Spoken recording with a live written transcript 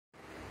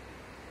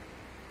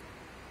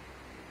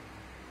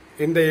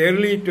In the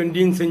early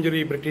 20th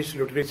century British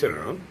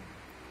literature,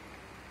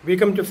 we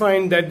come to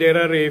find that there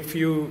are a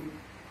few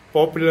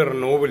popular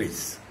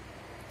novelists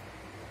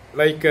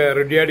like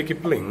Rudyard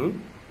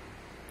Kipling,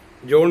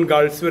 John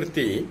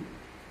Galsworthy,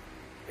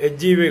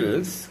 H.G.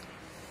 Wells,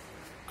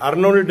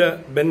 Arnold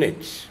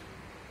Bennett,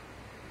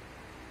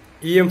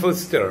 E.M.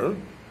 Forster,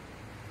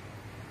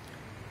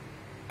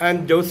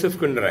 and Joseph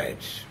Conrad.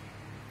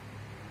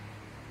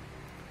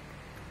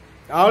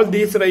 All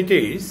these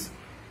writers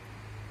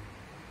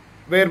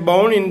were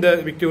born in the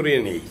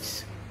Victorian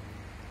age,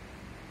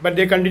 but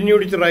they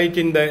continued to write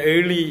in the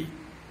early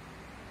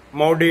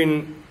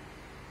modern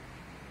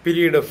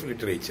period of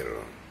literature.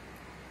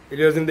 It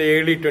was in the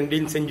early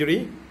 20th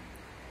century.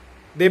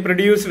 They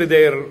produced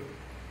their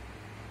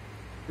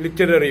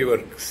literary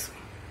works.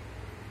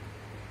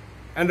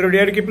 And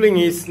Rudyard Kipling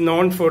is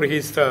known for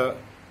his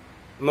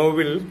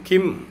novel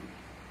Kim.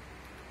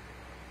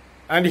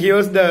 And he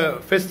was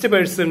the first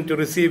person to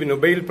receive a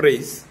Nobel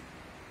Prize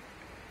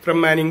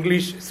from an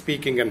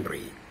English-speaking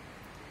country.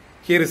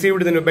 He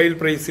received the Nobel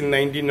Prize in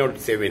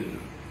 1907.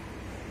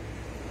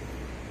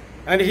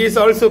 And he is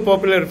also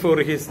popular for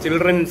his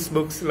children's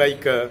books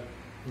like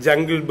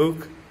Jungle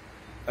Book,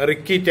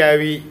 Ricky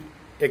Tavi,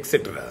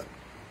 etc.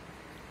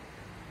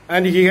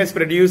 And he has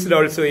produced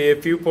also a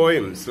few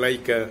poems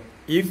like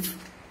If.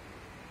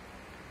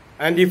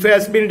 And If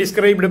has been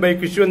described by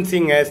Kushwant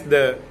Singh as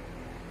the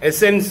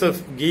essence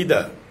of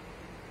Gita.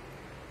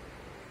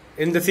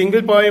 In the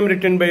single poem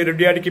written by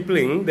Rudyard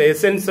Kipling, the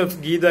essence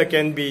of Gita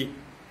can be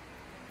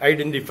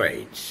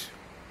identified.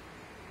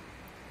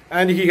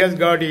 And he has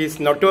got his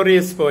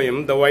notorious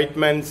poem, The White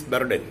Man's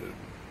Burden.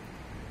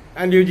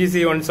 And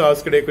UGC once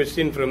asked a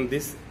question from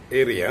this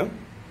area.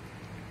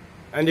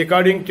 And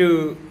according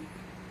to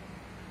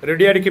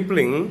Rudyard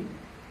Kipling,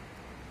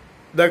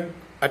 the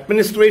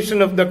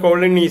administration of the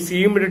colony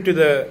seemed to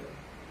the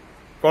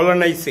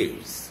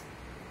colonizers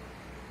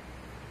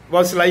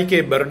was like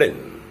a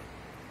burden.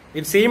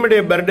 It seemed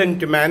a burden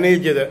to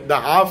manage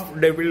the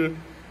half-devil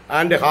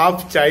and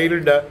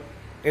half-child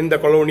in the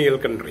colonial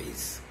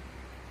countries.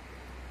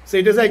 So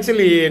it is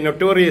actually a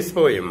notorious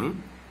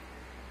poem,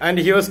 and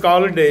he was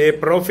called a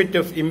prophet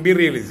of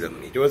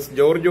imperialism. It was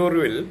George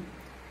Orwell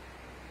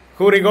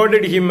who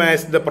regarded him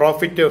as the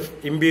prophet of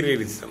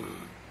imperialism.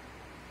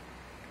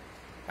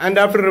 And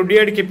after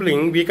Rudyard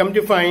Kipling, we come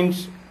to find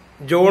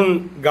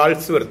John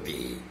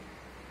Galsworthy,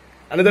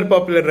 another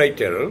popular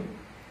writer,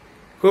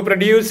 who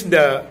produced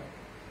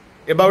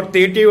about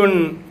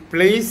 31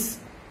 plays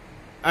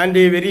and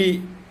a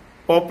very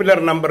popular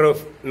number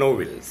of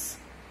novels.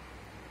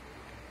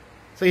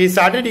 So he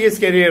started his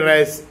career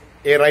as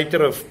a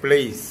writer of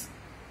plays,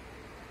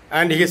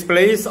 and his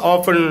plays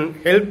often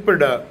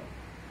helped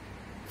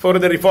for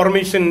the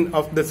reformation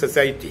of the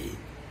society,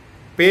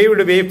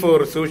 paved way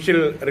for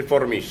social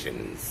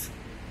reformations.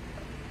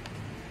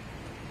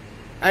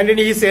 And in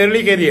his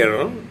early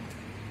career,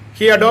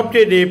 he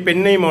adopted a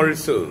pen name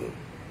also.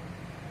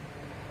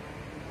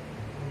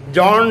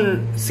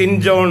 John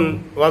St.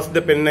 John was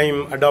the pen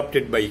name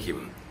adopted by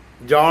him.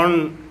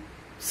 John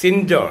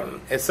St.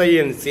 John,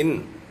 S-I-N,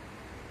 Sin.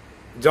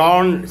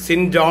 John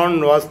St.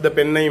 John was the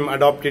pen name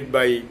adopted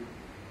by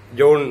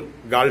John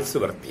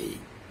Galsworthy.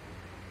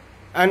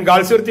 And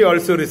Galsworthy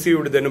also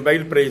received the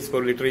Nobel Prize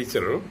for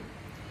Literature.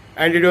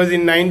 And it was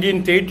in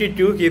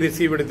 1932 he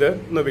received the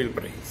Nobel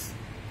Prize.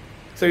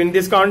 So in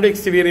this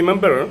context, we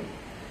remember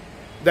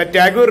that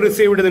Tagore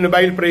received the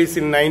Nobel Prize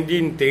in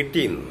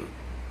 1913.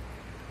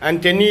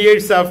 And 10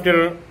 years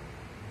after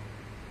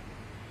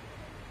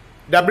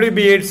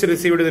W.B. Yeats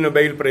received the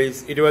Nobel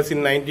Prize, it was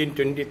in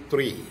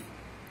 1923.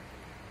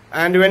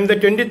 And when the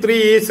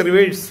 23 is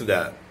reversed,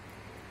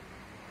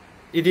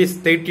 it is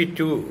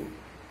 32.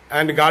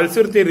 And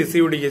Galsworthy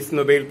received his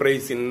Nobel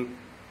Prize in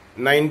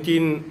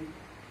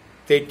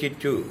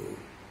 1932.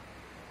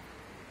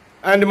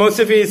 And most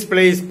of his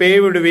plays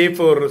paved way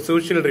for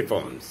social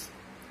reforms.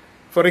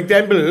 For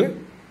example,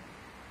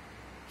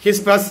 his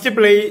first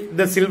play,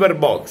 The Silver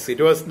Box, it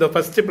was the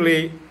first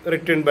play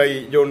written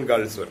by John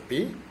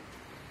Galsworthy,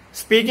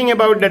 speaking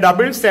about the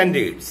double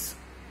standards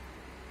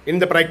in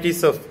the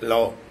practice of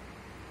law.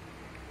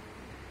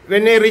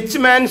 When a rich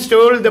man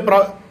stole the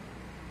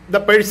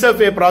purse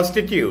of a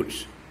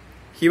prostitute,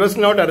 he was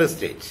not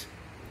arrested.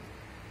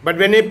 But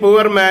when a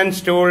poor man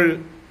stole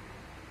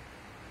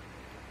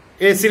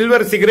a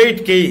silver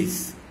cigarette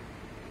case,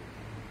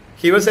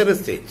 he was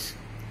arrested.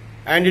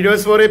 And it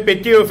was for a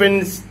petty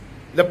offense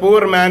the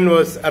poor man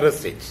was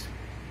arrested.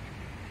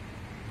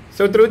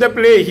 So through the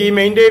play, he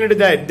maintained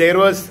that there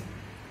was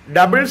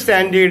double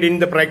standard in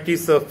the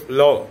practice of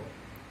law.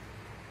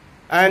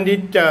 And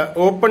it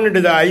opened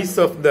the eyes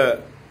of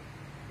the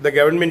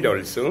government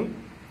also.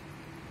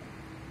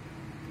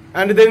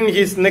 And then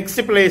his next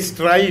play,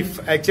 Strife,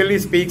 actually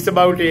speaks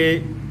about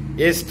a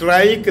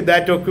strike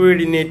that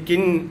occurred in a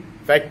tin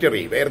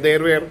factory where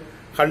there were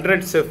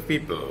hundreds of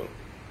people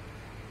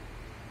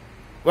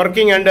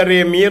working under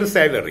a mere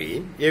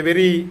salary, a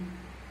very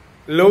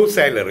low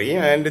salary,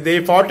 and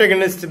they fought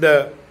against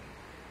the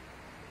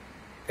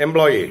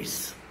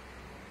employers.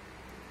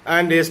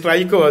 and a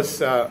strike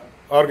was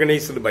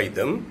organized by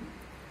them.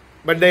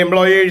 But the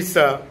employers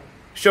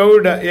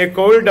showed a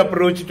cold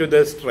approach to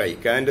the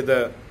strike, and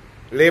the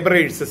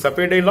laborers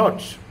suffered a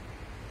lot.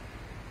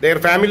 Their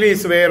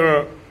families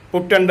were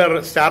put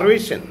under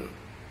starvation,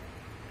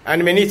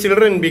 and many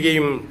children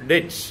became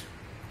dead.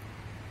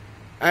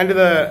 And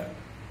the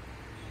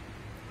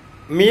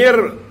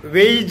mere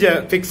wage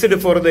fixed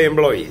for the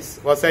employees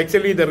was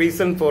actually the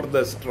reason for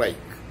the strike.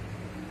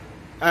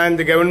 And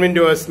the government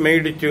was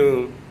made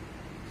to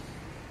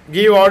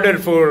give order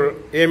for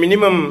a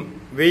minimum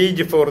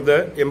wage for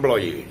the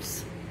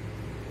employees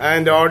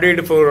and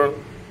ordered for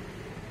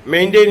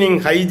maintaining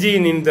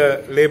hygiene in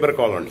the labor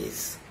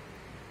colonies.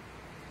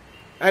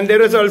 And there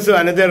was also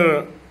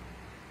another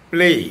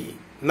play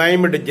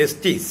named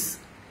Justice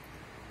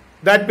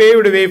that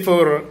paved way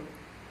for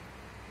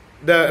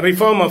the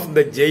reform of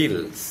the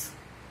jails.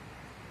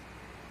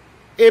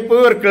 A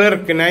poor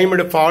clerk named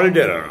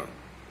Falder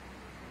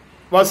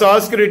was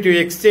asked to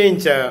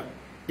exchange a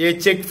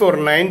check for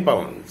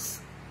 £9,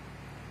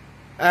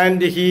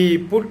 and he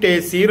put a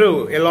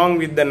 0 along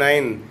with the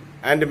 9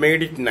 and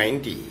made it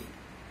 90.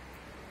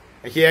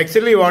 He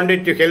actually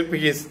wanted to help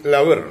his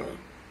lover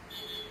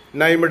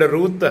named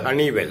Ruth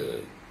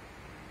Honeywell.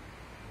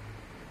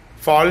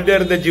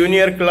 Falder, the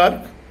junior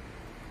clerk,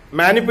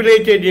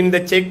 manipulated in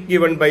the check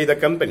given by the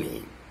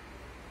company,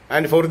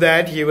 and for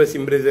that he was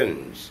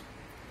imprisoned.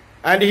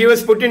 And he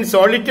was put in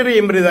solitary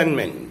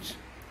imprisonment,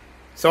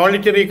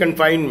 solitary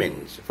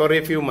confinement for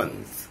a few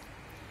months.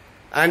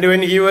 And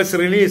when he was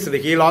released,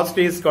 he lost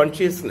his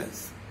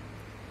consciousness.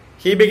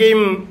 He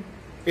became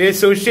a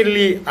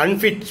socially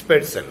unfit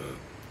person.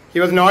 He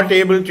was not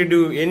able to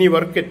do any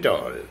work at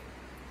all.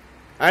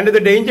 And the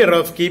danger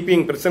of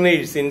keeping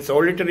prisoners in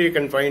solitary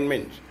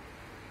confinement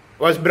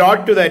was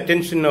brought to the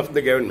attention of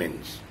the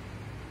government.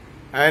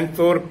 And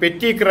for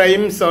petty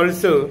crimes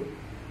also,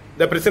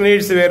 the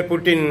prisoners were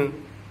put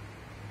in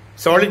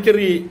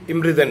solitary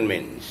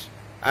imprisonment.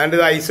 And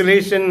the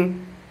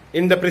isolation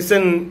in the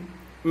prison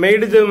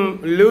made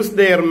them lose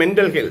their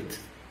mental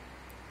health.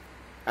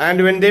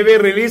 And when they were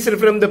released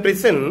from the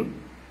prison,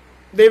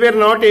 they were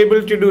not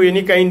able to do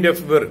any kind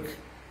of work.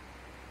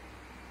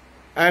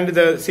 And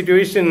the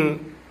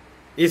situation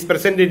is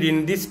presented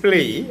in this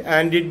play,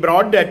 and it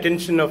brought the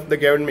attention of the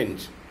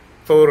government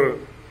for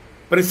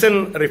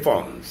prison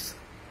reforms.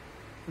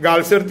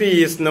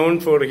 Galsworthy is known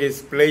for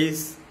his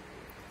plays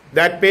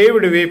that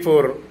paved way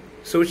for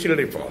social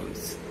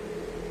reforms.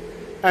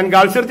 And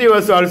Galsworthy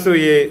was also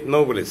a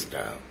novelist.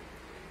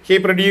 He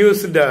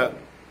produced a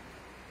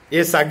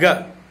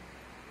saga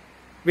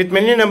with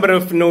many number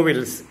of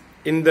novels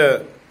in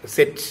the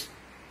set,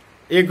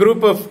 a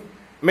group of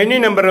many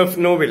number of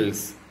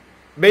novels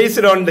based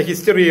on the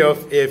history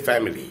of a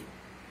family.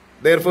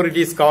 Therefore, it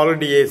is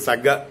called a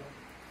saga.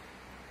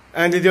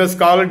 And it was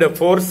called a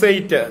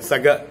Forsyte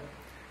saga,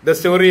 the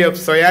story of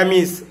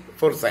Siamese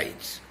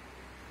Forsyte.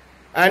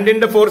 And in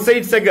the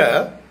Forsyte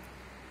saga,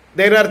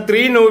 there are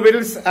 3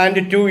 novels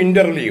and 2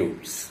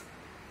 interludes.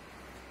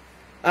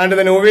 And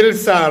the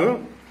novels are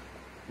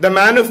The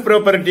Man of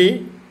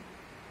Property,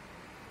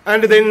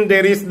 and then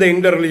there is the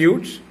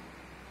interlude,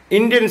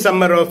 Indian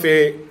Summer of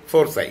a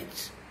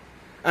Forsyte.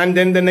 And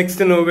then the next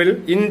novel,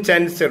 In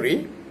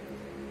Chancery,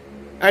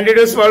 and it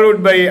was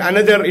followed by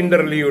another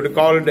interlude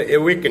called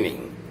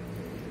Awakening.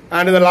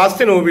 And the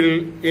last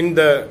novel in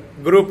the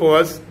group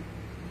was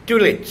To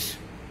Let.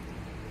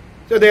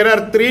 So there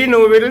are 3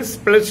 novels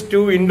plus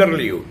 2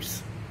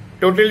 interludes,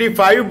 totally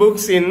 5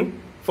 books in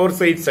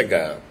Forsyte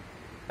saga.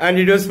 And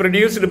it was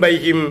produced by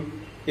him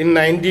in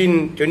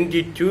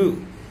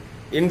 1922,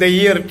 in the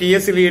year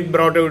T.S. Eliot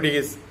brought out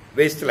his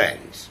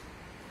Wastelands.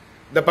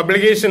 The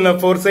publication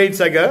of Forsyte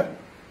saga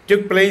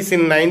took place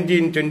in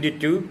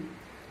 1922,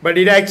 but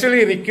it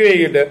actually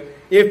required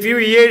a few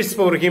years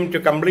for him to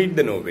complete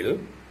the novel.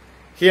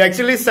 He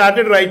actually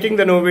started writing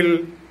the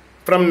novel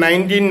from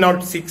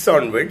 1906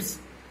 onwards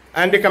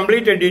and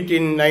completed it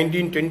in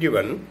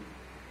 1921,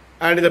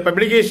 and the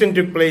publication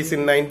took place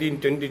in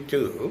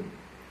 1922.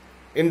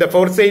 In the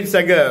Forsyte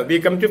saga, we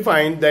come to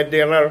find that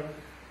there are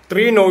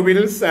 3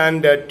 novels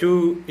and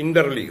 2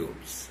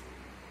 interludes.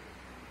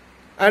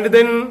 And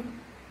then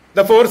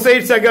the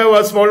Forsyte saga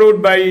was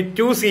followed by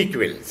 2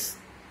 sequels.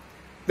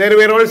 There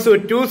were also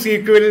 2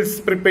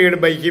 sequels prepared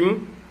by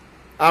him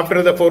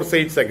after the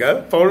Forsyte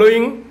saga.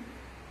 Following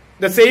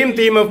the same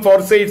theme of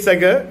Forsyte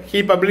saga,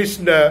 he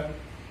published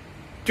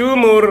 2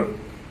 more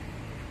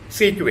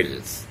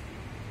sequels.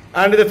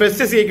 And the first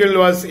sequel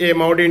was a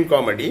modern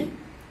comedy,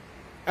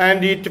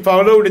 and it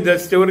followed the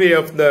story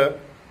of the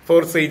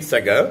Forsyte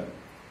saga.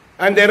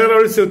 And there are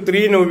also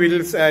 3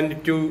 novels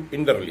and 2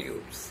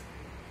 interludes.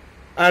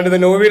 And the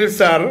novels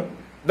are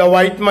The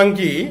White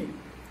Monkey,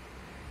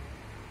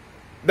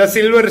 The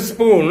Silver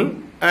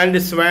Spoon,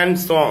 and Swan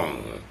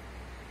Song.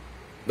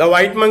 The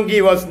White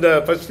Monkey was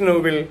the first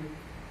novel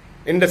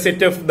in the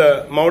set of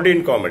the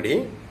modern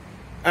comedy,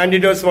 and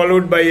it was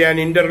followed by an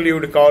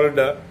interlude called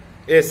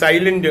A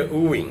Silent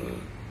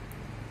Wooing.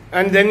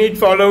 And then it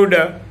followed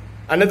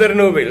another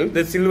novel,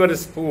 The Silver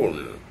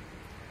Spoon.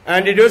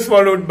 And it was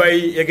followed by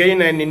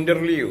again an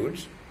interlude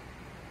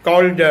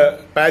called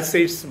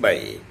Passage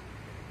By.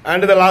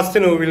 And the last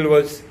novel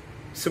was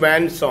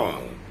Swan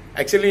Song.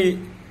 Actually,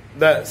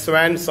 the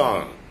Swan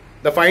Song,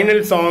 the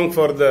final song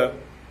for the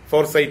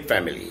Forsyth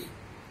family.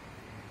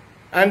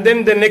 And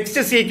then the next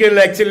sequel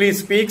actually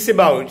speaks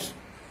about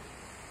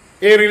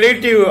a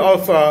relative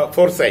of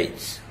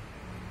Forsyth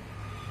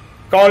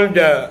called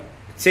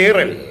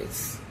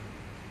Cherrels.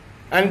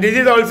 And this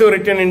is also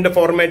written in the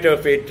format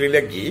of a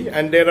trilogy,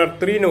 and there are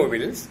 3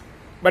 novels,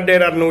 but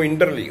there are no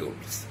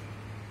interludes.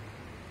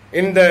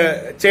 In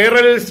the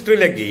Cherrels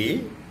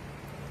trilogy,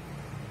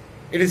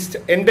 it is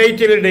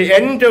entitled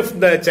End of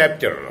the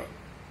Chapter.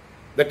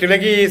 The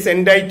trilogy is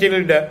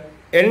entitled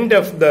End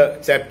of the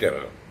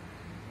Chapter.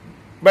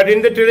 But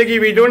in the trilogy,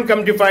 we don't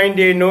come to find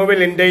a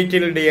novel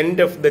entitled End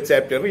of the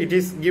Chapter. It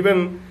is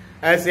given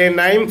as a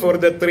name for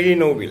the 3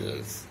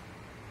 novels.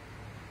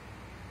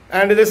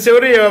 And the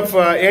story of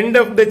End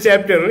of the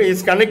Chapter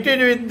is connected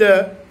with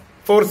the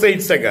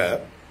Forsyth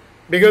saga,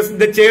 because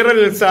the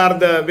Cherrels are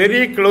the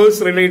very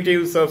close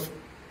relatives of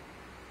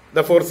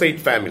the Forsyth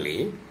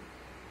family.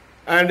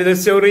 And the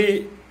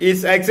story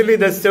is actually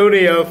the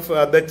story of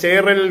the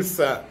Cherrels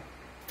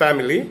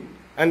family,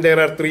 and there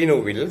are 3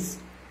 novels: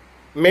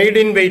 Maid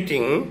in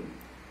Waiting,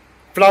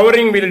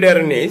 Flowering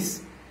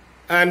Wilderness,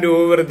 and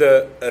Over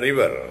the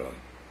River.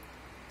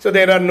 So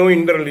there are no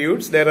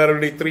interludes, there are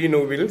only 3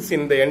 novels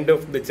in the end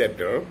of the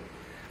chapter.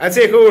 As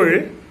a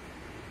whole,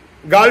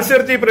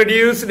 Galsworthy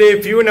produced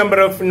a few number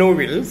of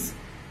novels,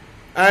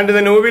 and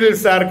the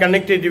novels are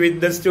connected with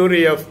the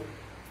story of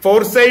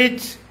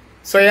Forsyth,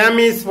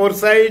 Siamese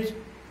Forsyth,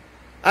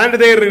 and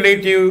their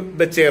relative,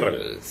 the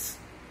Cherrels.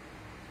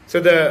 So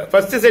the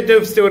first set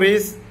of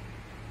stories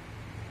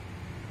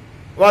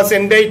was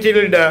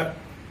entitled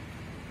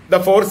The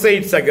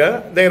Forsyth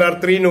Saga. There are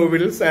 3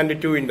 novels and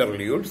 2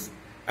 interludes,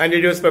 and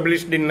it was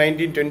published in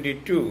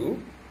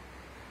 1922,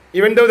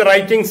 even though the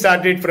writing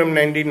started from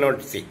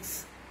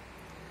 1906.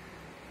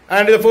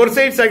 And the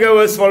Forsyth Saga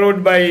was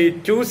followed by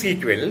 2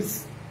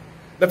 sequels.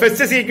 The first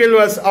sequel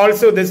was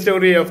also the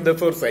story of the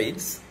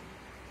Forsyths,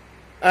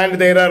 and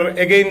there are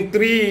again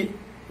 3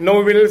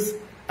 novels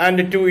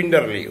and 2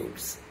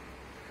 interludes.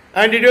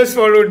 And it was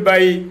followed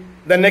by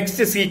the next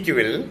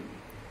sequel,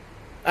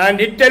 and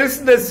it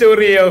tells the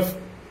story of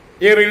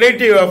a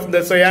relative of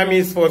the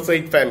Siamese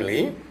Forsyth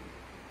family,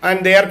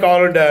 and they are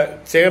called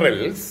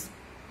Cherrels.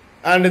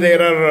 And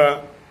there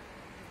are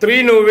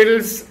 3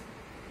 novels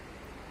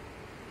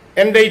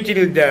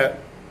entitled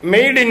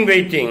Maid in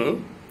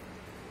Waiting,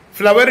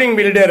 Flowering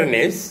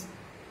Wilderness,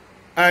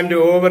 and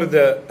Over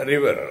the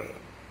River.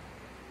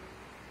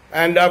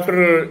 And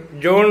after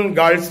John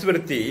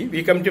Galsworthy,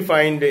 we come to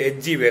find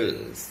H.G.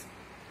 Wells.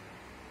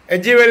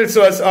 H.G. Wells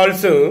was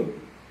also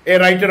a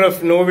writer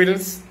of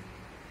novels.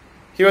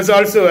 He was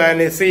also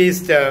an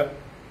essayist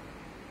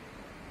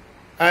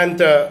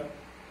and a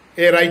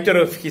writer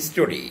of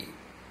history,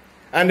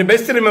 and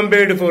best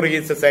remembered for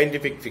his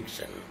scientific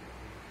fiction.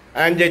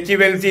 And H.G.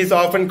 Wells is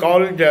often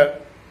called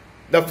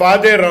the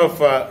father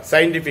of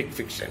scientific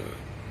fiction,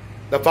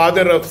 the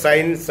father of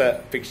science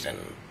fiction.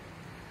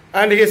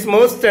 And his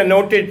most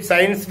noted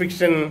science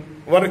fiction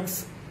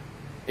works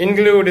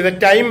include The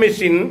Time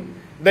Machine,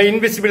 The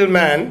Invisible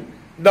Man,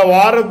 The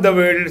War of the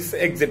Worlds,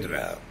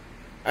 etc.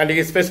 And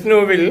his first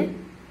novel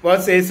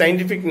was a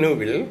scientific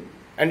novel,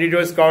 and it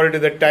was called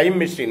The Time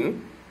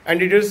Machine,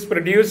 and it was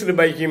produced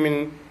by him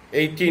in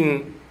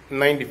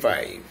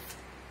 1895.